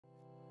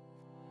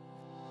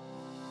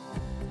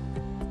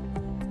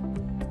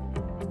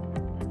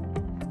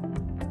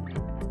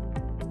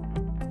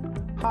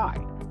Hi,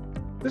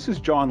 this is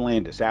John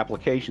Landis,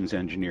 Applications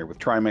Engineer with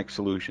Trimex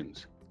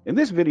Solutions. In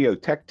this video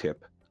tech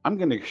tip, I'm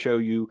going to show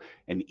you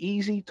an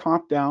easy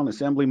top-down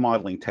assembly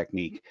modeling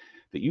technique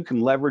that you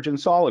can leverage in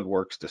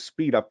SOLIDWORKS to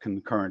speed up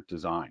concurrent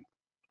design.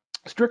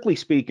 Strictly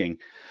speaking,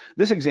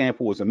 this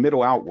example was a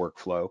middle-out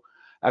workflow,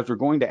 as we're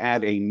going to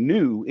add a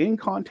new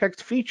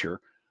in-context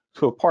feature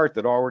to a part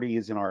that already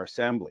is in our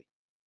assembly.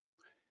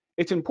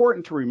 It's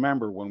important to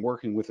remember when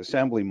working with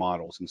assembly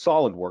models in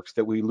SOLIDWORKS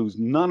that we lose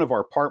none of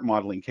our part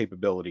modeling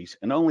capabilities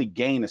and only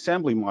gain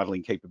assembly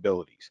modeling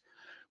capabilities.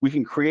 We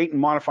can create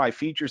and modify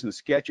features and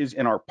sketches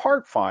in our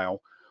part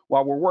file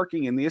while we're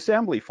working in the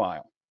assembly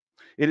file.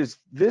 It is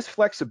this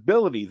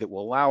flexibility that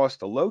will allow us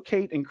to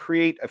locate and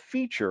create a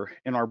feature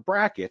in our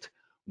bracket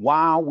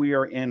while we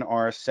are in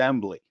our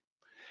assembly.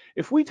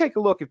 If we take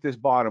a look at this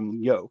bottom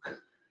yoke,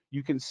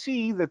 you can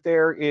see that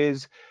there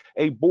is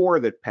a bore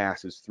that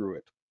passes through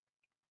it.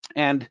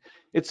 And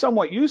it's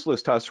somewhat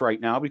useless to us right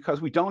now because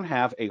we don't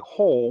have a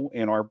hole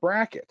in our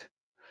bracket.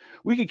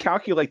 We could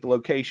calculate the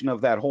location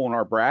of that hole in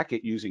our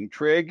bracket using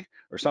trig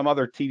or some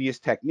other tedious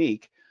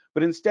technique,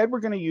 but instead we're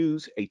going to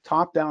use a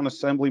top-down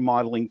assembly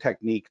modeling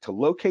technique to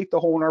locate the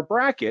hole in our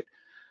bracket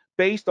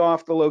based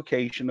off the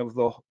location of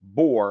the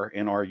bore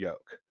in our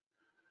yoke.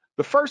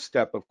 The first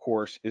step, of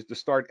course, is to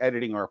start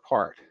editing our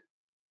part.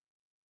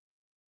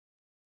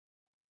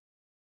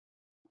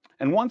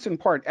 And once in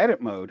part edit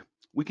mode,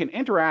 we can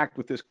interact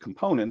with this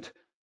component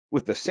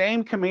with the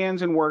same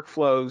commands and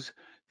workflows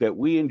that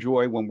we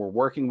enjoy when we're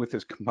working with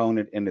this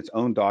component in its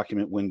own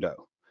document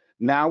window.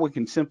 Now we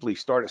can simply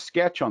start a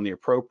sketch on the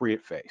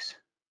appropriate face.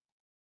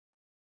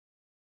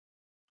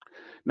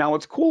 Now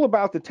what's cool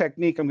about the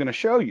technique I'm going to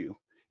show you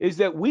is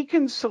that we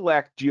can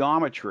select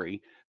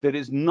geometry that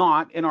is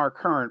not in our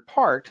current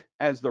part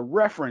as the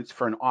reference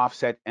for an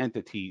offset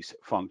entities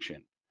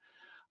function.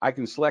 I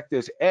can select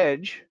this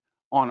edge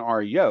on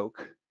our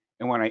yoke,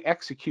 and when I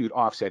execute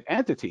offset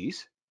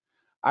entities,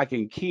 I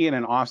can key in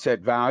an offset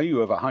value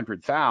of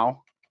 100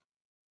 thou,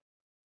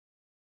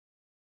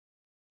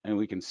 and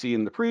we can see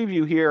in the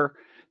preview here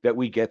that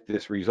we get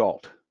this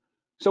result.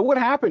 So what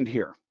happened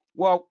here?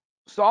 Well,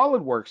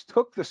 SOLIDWORKS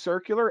took the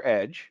circular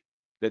edge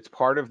that's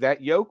part of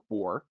that yoke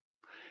bore,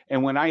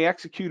 and when I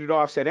executed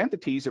offset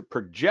entities, it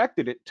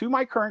projected it to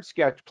my current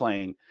sketch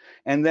plane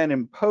and then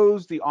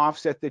imposed the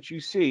offset that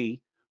you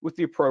see with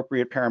the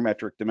appropriate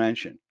parametric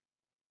dimension.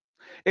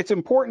 It's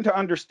important to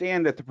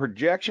understand that the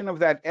projection of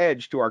that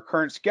edge to our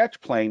current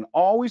sketch plane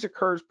always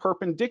occurs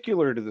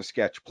perpendicular to the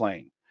sketch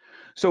plane.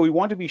 So we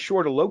want to be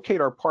sure to locate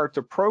our parts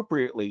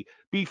appropriately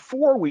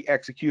before we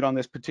execute on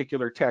this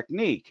particular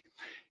technique.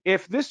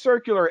 If this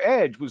circular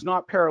edge was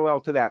not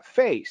parallel to that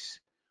face,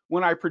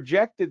 when I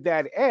projected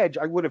that edge,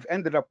 I would have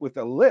ended up with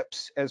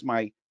ellipse as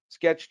my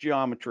sketch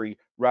geometry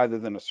rather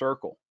than a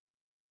circle.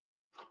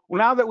 Well,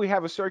 now that we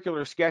have a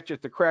circular sketch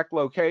at the correct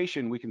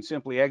location, we can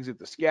simply exit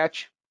the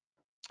sketch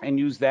and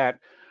use that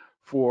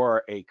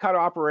for a cut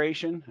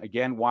operation,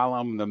 again, while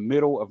I'm in the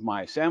middle of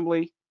my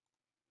assembly.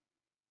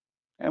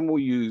 And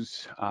we'll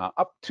use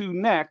up to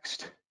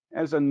next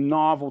as a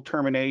novel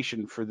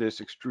termination for this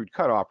extrude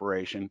cut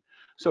operation.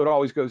 So it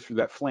always goes through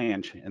that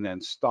flange and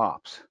then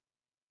stops.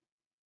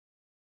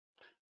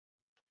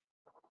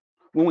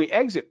 When we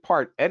exit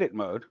part edit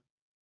mode,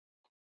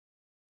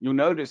 you'll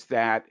notice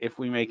that if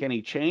we make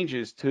any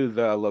changes to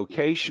the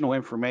locational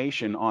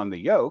information on the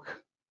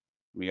yoke,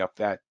 we up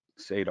that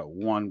say to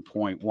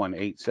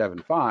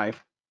 1.1875,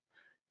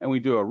 and we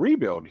do a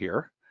rebuild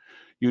here,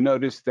 you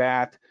notice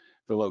that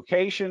the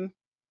location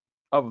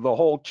of the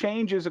hole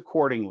changes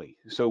accordingly.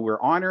 So we're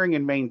honoring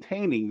and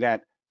maintaining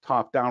that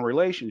top-down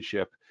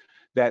relationship,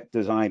 that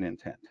design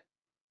intent.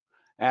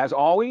 As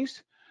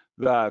always,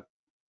 the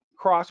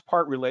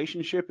cross-part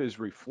relationship is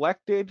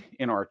reflected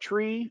in our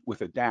tree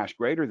with a dash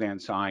greater than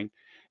sign,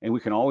 and we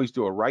can always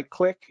do a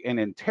right-click and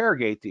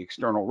interrogate the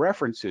external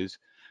references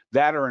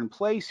that are in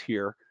place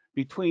here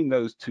between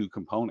those two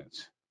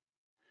components.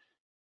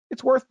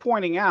 It's worth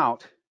pointing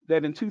out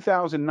that in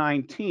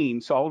 2019,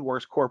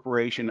 SOLIDWORKS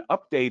Corporation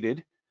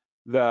updated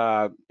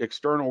the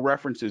external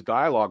references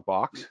dialog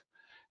box.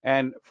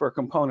 And for a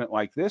component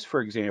like this,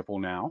 for example,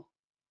 now,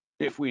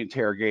 if we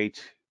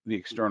interrogate the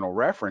external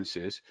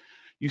references,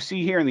 you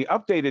see here in the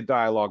updated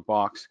dialog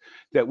box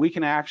that we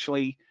can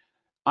actually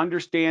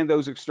understand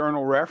those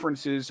external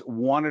references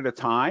one at a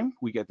time.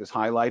 We get this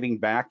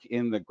highlighting back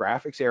in the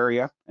graphics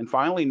area. And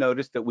finally,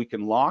 notice that we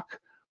can lock,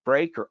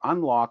 break, or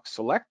unlock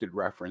selected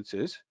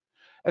references,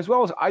 as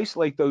well as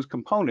isolate those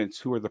components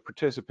who are the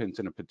participants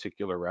in a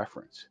particular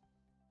reference.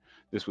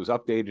 This was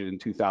updated in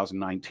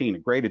 2019, a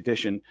great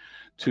addition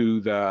to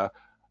the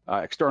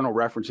external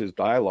references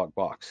dialog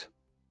box.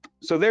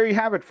 So there you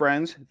have it,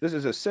 friends. This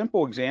is a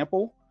simple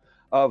example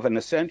of an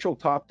essential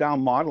top-down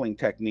modeling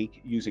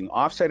technique using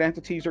offset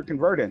entities or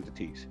convert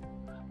entities.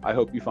 I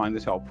hope you find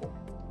this helpful.